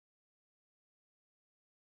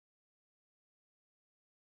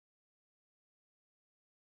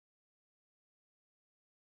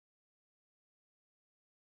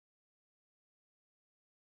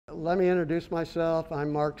Let me introduce myself.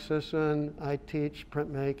 I'm Mark Sisson. I teach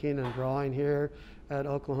printmaking and drawing here at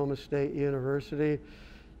Oklahoma State University.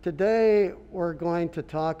 Today we're going to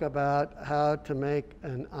talk about how to make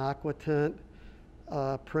an Aquatint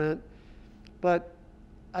print, but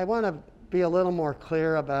I want to be a little more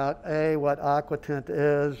clear about what Aquatint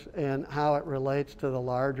is and how it relates to the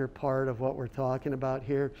larger part of what we're talking about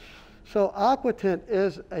here. So Aquatint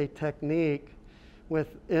is a technique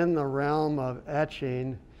within the realm of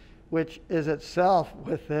etching, which is itself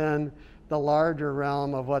within the larger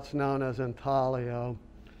realm of what's known as intaglio.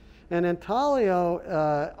 And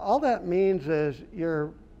intaglio, all that means is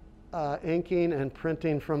you're inking and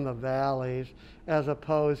printing from the valleys as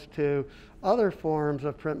opposed to other forms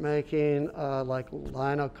of printmaking like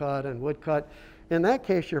linocut and woodcut. In that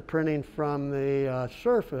case, you're printing from the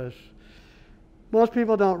surface. Most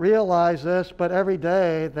people don't realize this, but every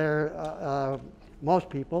day most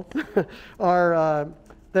people are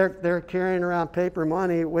they're carrying around paper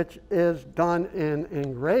money, which is done in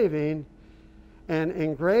engraving. And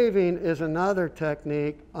engraving is another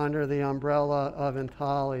technique under the umbrella of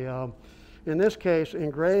intaglio. In this case,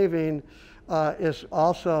 engraving is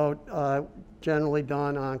also generally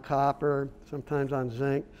done on copper, sometimes on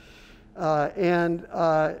zinc. And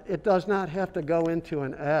it does not have to go into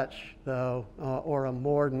an etch, though, or a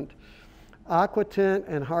mordant. Aquatint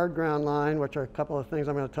and hard ground line, which are a couple of things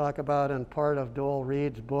I'm going to talk about in part of Doel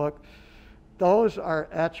Reed's book, those are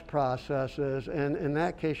etch processes, and in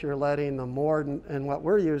that case you're letting the mordant, and what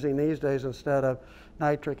we're using these days instead of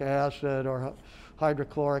nitric acid or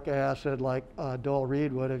hydrochloric acid like Doel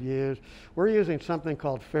Reed would have used, we're using something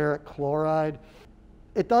called ferric chloride.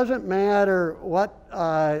 It doesn't matter what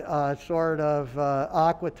sort of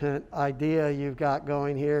Aquatint idea you've got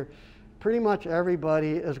going here. Pretty much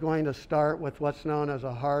everybody is going to start with what's known as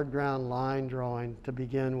a hard ground line drawing to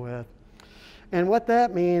begin with. And what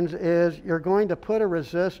that means is you're going to put a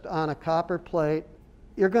resist on a copper plate.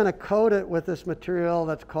 You're going to coat it with this material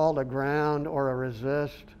that's called a ground or a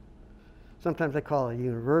resist. Sometimes they call it a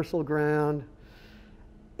universal ground.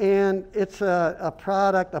 And it's a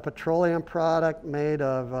product, a petroleum product made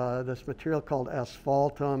of this material called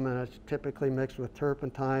asphaltum, and it's typically mixed with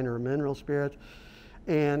turpentine or mineral spirits.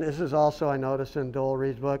 And this is also, I noticed in Doel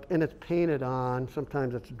Reed's book, and it's painted on,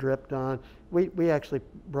 sometimes it's dripped on. We actually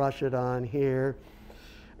brush it on here.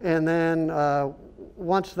 And then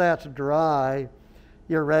once that's dry,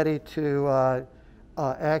 you're ready to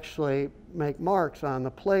actually make marks on the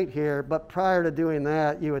plate here. But prior to doing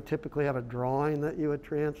that, you would typically have a drawing that you would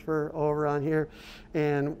transfer over on here.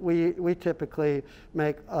 And we typically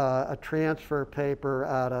make a transfer paper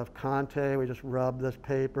out of Conte. We just rub this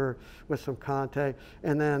paper with some Conte,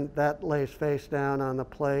 and then that lays face down on the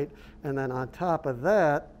plate. And then on top of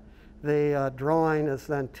that, the drawing is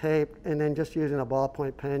then taped, and then just using a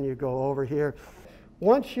ballpoint pen, you go over here.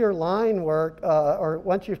 Once your line work, or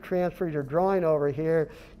once you've transferred your drawing over here,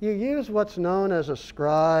 you use what's known as a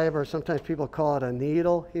scribe, or sometimes people call it a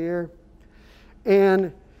needle here.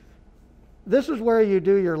 And this is where you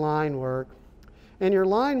do your line work. And your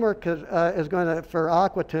line work is going to, for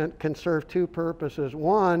Aquatint, can serve two purposes.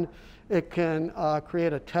 One, it can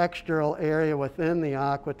create a textural area within the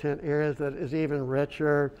Aquatint areas that is even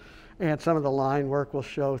richer, and some of the line work will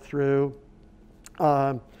show through.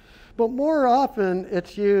 But more often,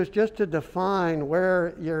 it's used just to define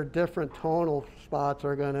where your different tonal spots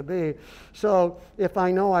are going to be. So if I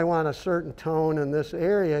know I want a certain tone in this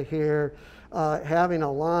area here, having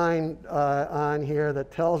a line on here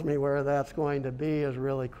that tells me where that's going to be is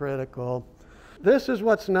really critical. This is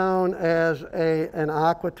what's known as an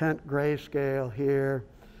Aquatint grayscale here.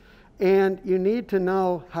 And you need to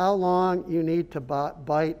know how long you need to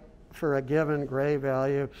bite for a given gray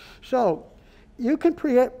value. So you can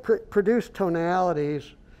produce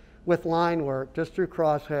tonalities with line work just through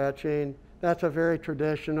cross-hatching. That's a very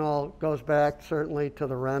traditional, goes back certainly to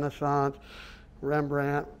the Renaissance.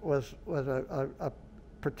 Rembrandt was a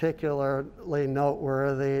particularly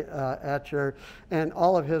noteworthy etcher, and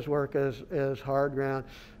all of his work is hard ground.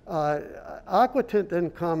 Aquatint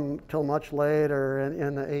didn't come till much later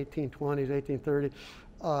in the 1820s, 1830s.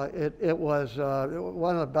 It was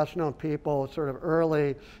one of the best known people, sort of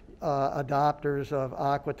early adopters of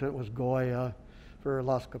Aquatint was Goya for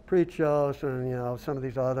Los Caprichos and some of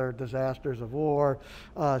these other Disasters of War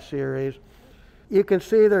series. You can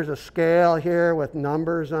see there's a scale here with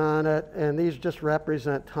numbers on it, and these just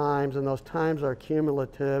represent times, and those times are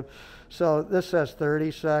cumulative. So this says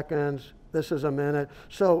 30 seconds, this is a minute.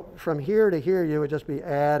 So from here to here, you would just be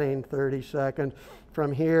adding 30 seconds.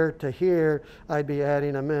 From here to here, I'd be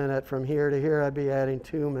adding a minute. From here to here, I'd be adding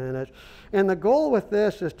 2 minutes. And the goal with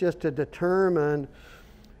this is just to determine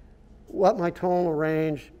what my tonal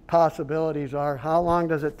range possibilities are, how long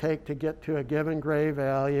does it take to get to a given gray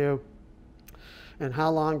value, and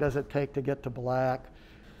how long does it take to get to black.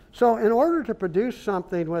 So in order to produce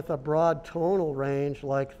something with a broad tonal range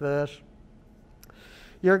like this,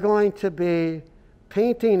 you're going to be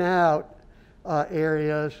painting out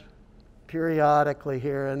areas periodically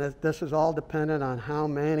here, and this is all dependent on how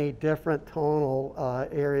many different tonal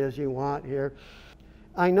areas you want here.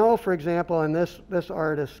 I know, for example, in this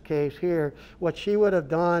artist's case here, what she would have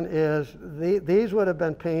done is these would have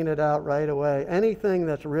been painted out right away. Anything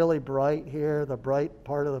that's really bright here, the bright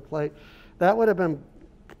part of the plate, that would have been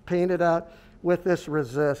painted out with this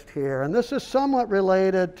resist here. And this is somewhat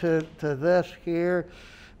related to this here.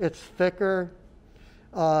 It's thicker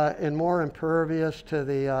and more impervious to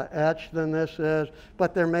the etch than this is,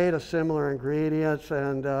 but they're made of similar ingredients,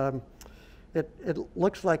 and it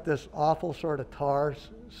looks like this awful sort of tar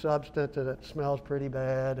substance, and it smells pretty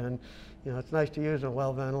bad, and it's nice to use in a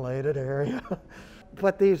well-ventilated area.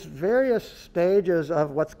 But these various stages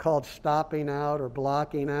of what's called stopping out or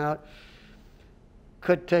blocking out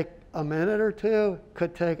could take a minute or two,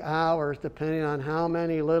 could take hours, depending on how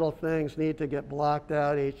many little things need to get blocked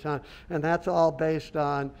out each time. And that's all based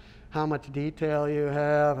on how much detail you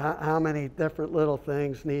have, how many different little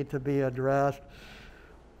things need to be addressed.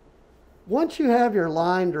 Once you have your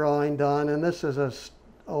line drawing done, and this is an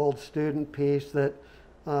old student piece that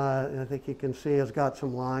I think you can see has got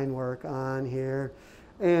some line work on here.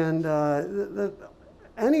 And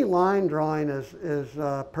any line drawing is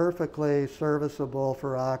perfectly serviceable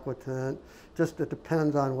for Aquatint. Just it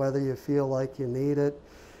depends on whether you feel like you need it.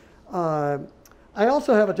 I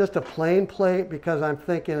also have just a plain plate because I'm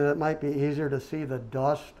thinking it might be easier to see the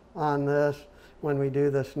dust on this when we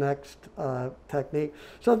do this next technique.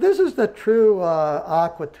 So this is the true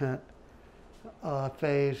Aquatint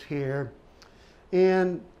phase here.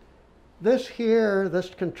 And this here, this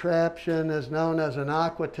contraption is known as an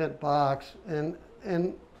Aquatint box.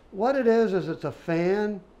 And what it is it's a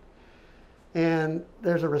fan, and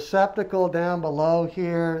there's a receptacle down below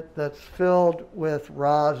here that's filled with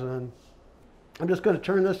rosin. I'm just going to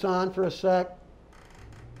turn this on for a sec.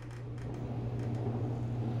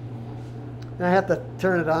 And I have to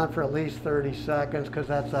turn it on for at least 30 seconds because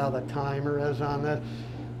that's how the timer is on this.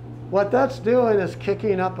 What that's doing is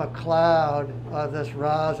kicking up a cloud of this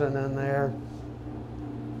rosin in there.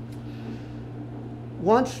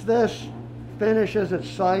 Once this finishes its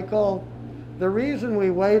cycle, the reason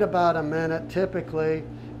we wait about a minute typically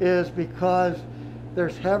is because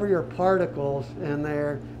there's heavier particles in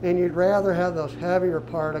there, and you'd rather have those heavier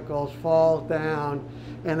particles fall down,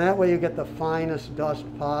 and that way you get the finest dust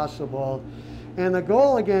possible. And the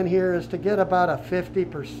goal again here is to get about a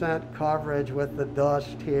 50% coverage with the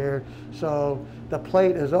dust here, so the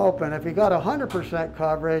plate is open. If you got 100%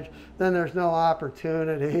 coverage, then there's no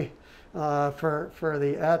opportunity for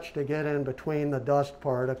the etch to get in between the dust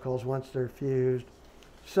particles once they're fused.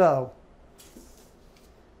 So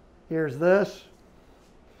here's this.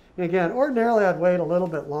 And again, ordinarily I'd wait a little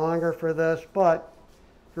bit longer for this, but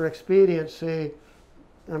for expediency,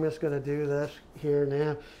 I'm just going to do this here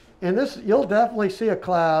now. And this, you'll definitely see a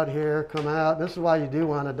cloud here come out. This is why you do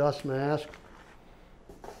want a dust mask.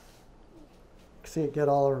 See it get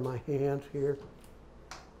all over my hands here.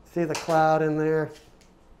 See the cloud in there?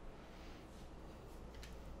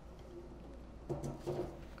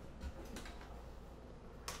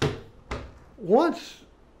 Once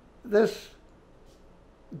this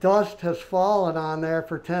dust has fallen on there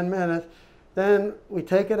for 10 minutes, then we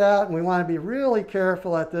take it out, and we want to be really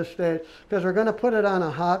careful at this stage because we're going to put it on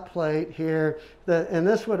a hot plate here, and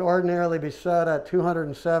this would ordinarily be set at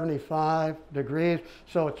 275 degrees,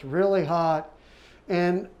 so it's really hot.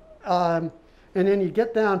 And then you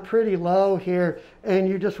get down pretty low here, and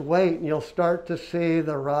you just wait, and you'll start to see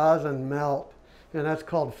the rosin melt. And that's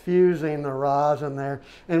called fusing the rosin there.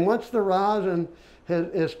 And once the rosin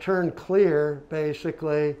is turned clear,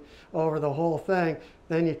 basically, over the whole thing,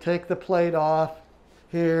 then you take the plate off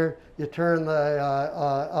here, you turn the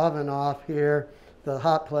oven off here, the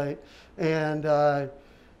hot plate, and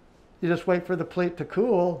you just wait for the plate to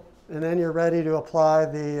cool, and then you're ready to apply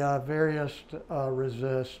the various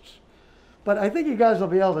resists. But I think you guys will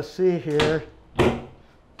be able to see here,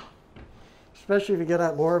 especially if you get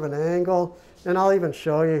at more of an angle. And I'll even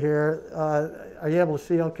show you here. Are you able to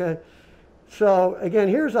see okay? So again,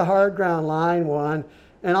 here's a hard ground line one.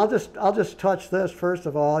 And I'll just touch this first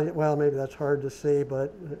of all. Well, maybe that's hard to see,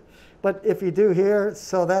 but if you do here,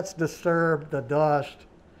 so that's disturbed the dust.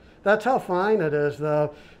 That's how fine it is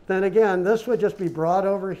though. Then again, this would just be brought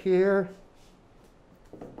over here,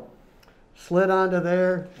 slid onto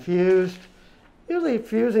there, fused. Usually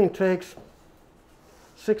fusing takes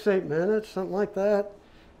 6-8 minutes, something like that.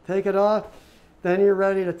 Take it off, then you're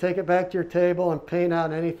ready to take it back to your table and paint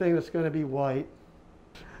out anything that's going to be white.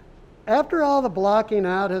 After all the blocking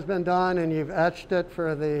out has been done and you've etched it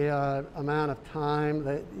for the amount of time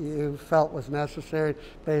that you felt was necessary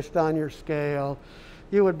based on your scale,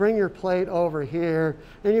 you would bring your plate over here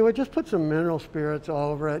and you would just put some mineral spirits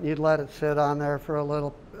over it and you'd let it sit on there for a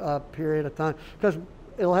little period of time, because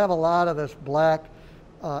it'll have a lot of this black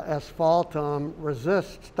asphaltum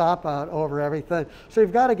resist stop out over everything. So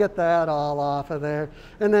you've got to get that all off of there.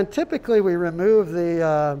 And then typically we remove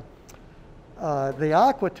the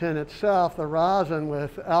aquatint itself, the rosin,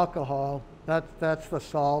 with alcohol. That's the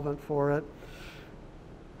solvent for it.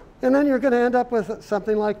 And then you're going to end up with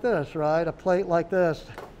something like this, right? A plate like this.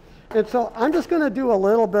 And so I'm just going to do a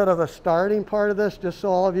little bit of the starting part of this just so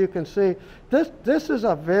all of you can see. This is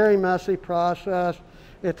a very messy process.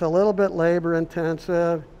 It's a little bit labor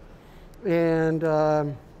intensive. And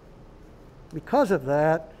because of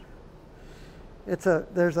that,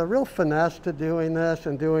 there's a real finesse to doing this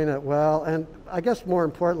and doing it well, and I guess more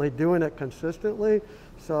importantly, doing it consistently.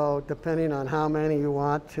 So depending on how many you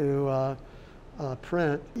want to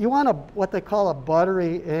print, you want what they call a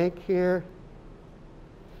buttery ink here.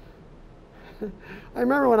 I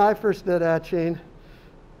remember when I first did etching,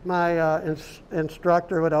 my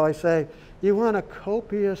instructor would always say, you want a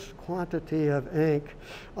copious quantity of ink.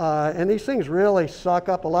 And these things really suck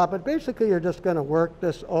up a lot, but basically you're just going to work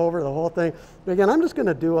this over the whole thing. But again, I'm just going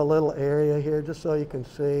to do a little area here just so you can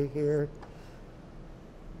see here.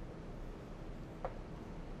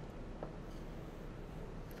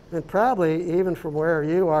 And probably even from where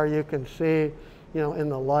you are, you can see, in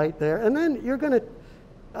the light there. And then you're going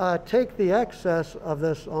to take the excess of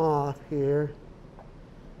this off here.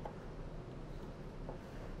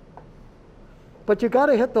 But you got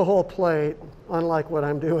to hit the whole plate, unlike what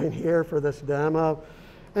I'm doing here for this demo.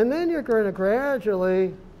 And then you're going to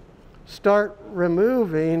gradually start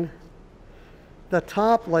removing the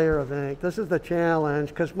top layer of ink. This is the challenge,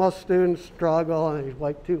 because most students struggle and they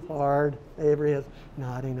wipe too hard. Avery is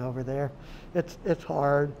nodding over there. It's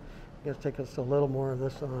hard. I guess take us a little more of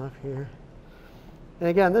this off here. And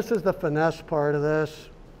again, this is the finesse part of this.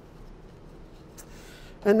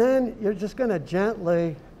 And then you're just going to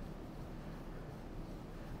gently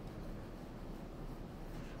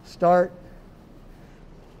start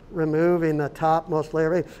removing the topmost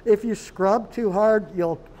layer. If you scrub too hard,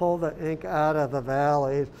 you'll pull the ink out of the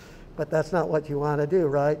valleys, but that's not what you want to do,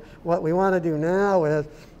 right? What we want to do now is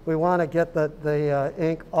we want to get the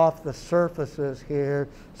ink off the surfaces here.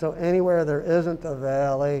 So anywhere there isn't a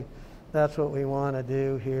valley, that's what we want to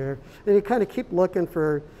do here. And you kind of keep looking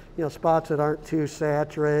for spots that aren't too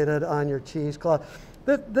saturated on your cheesecloth.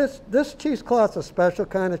 This cheesecloth's a special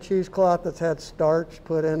kind of cheesecloth that's had starch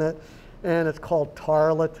put in it, and it's called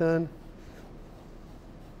tarlatan.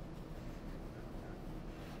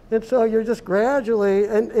 And so you're just gradually,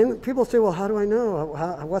 and people say, well, how do I know?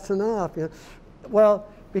 What's enough? Well,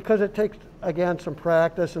 because it takes, again, some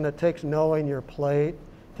practice, and it takes knowing your plate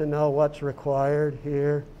to know what's required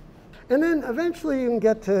here. And then eventually you can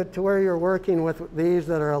get to where you're working with these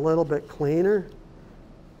that are a little bit cleaner.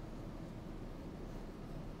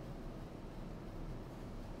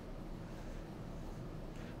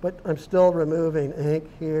 But I'm still removing ink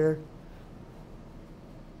here.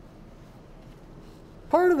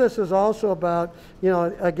 Part of this is also about,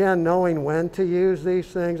 again, knowing when to use these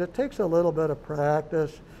things. It takes a little bit of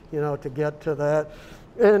practice, to get to that.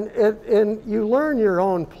 And you learn your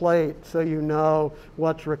own plate so you know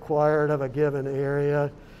what's required of a given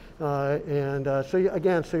area. So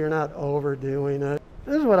you're not overdoing it.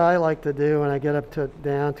 This is what I like to do when I get up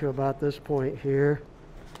down to about this point here.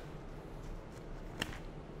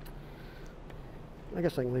 I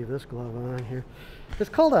guess I can leave this glove on here. It's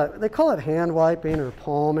called they call it hand wiping or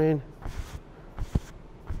palming.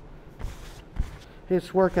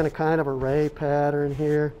 It's working a kind of a ray pattern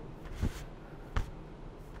here.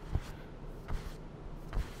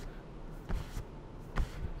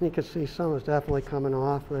 You can see some is definitely coming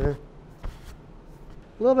off there.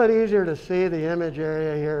 A little bit easier to see the image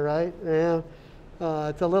area here, right? Yeah.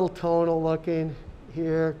 It's a little tonal looking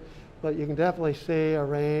here, but you can definitely see a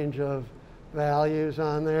range of values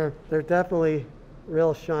on there. They're definitely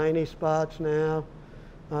real shiny spots now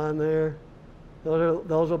on there.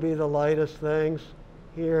 Those will be the lightest things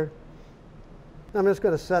here. I'm just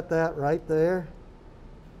going to set that right there.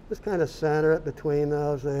 Just kind of center it between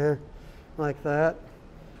those there, like that.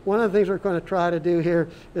 One of the things we're going to try to do here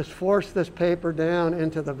is force this paper down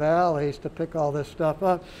into the valleys to pick all this stuff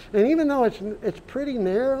up. And even though it's pretty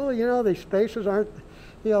narrow, these spaces aren't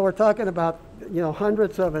we're talking about,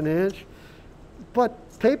 hundredths of an inch.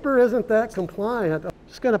 But paper isn't that compliant. I'm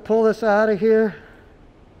just going to pull this out of here.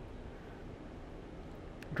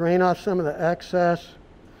 Drain off some of the excess.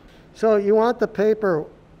 So you want the paper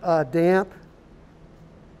damp,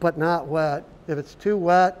 but not wet. If it's too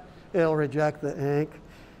wet, it'll reject the ink.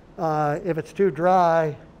 If it's too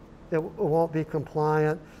dry, it won't be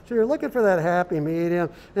compliant. So you're looking for that happy medium.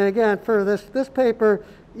 And again, for this paper,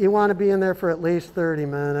 you want to be in there for at least 30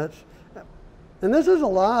 minutes. And this is a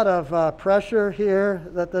lot of pressure here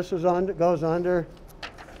that this is goes under.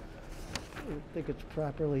 I think it's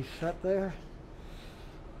properly set there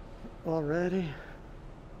already.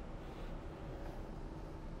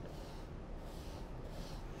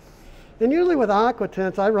 And usually with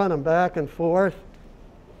Aquatints, I run them back and forth.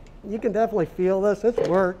 You can definitely feel this. It's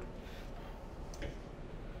work.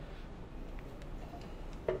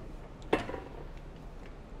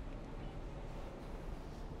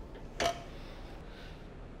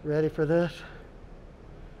 Ready for this?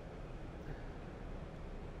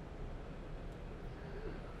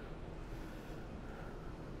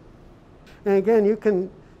 And again, you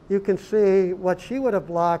can see what she would have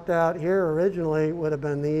blocked out here originally would have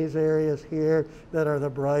been these areas here that are the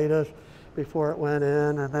brightest before it went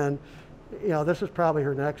in. And then, this is probably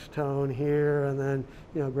her next tone here. And then,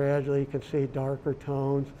 gradually you can see darker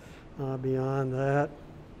tones beyond that.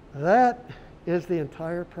 That is the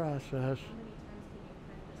entire process.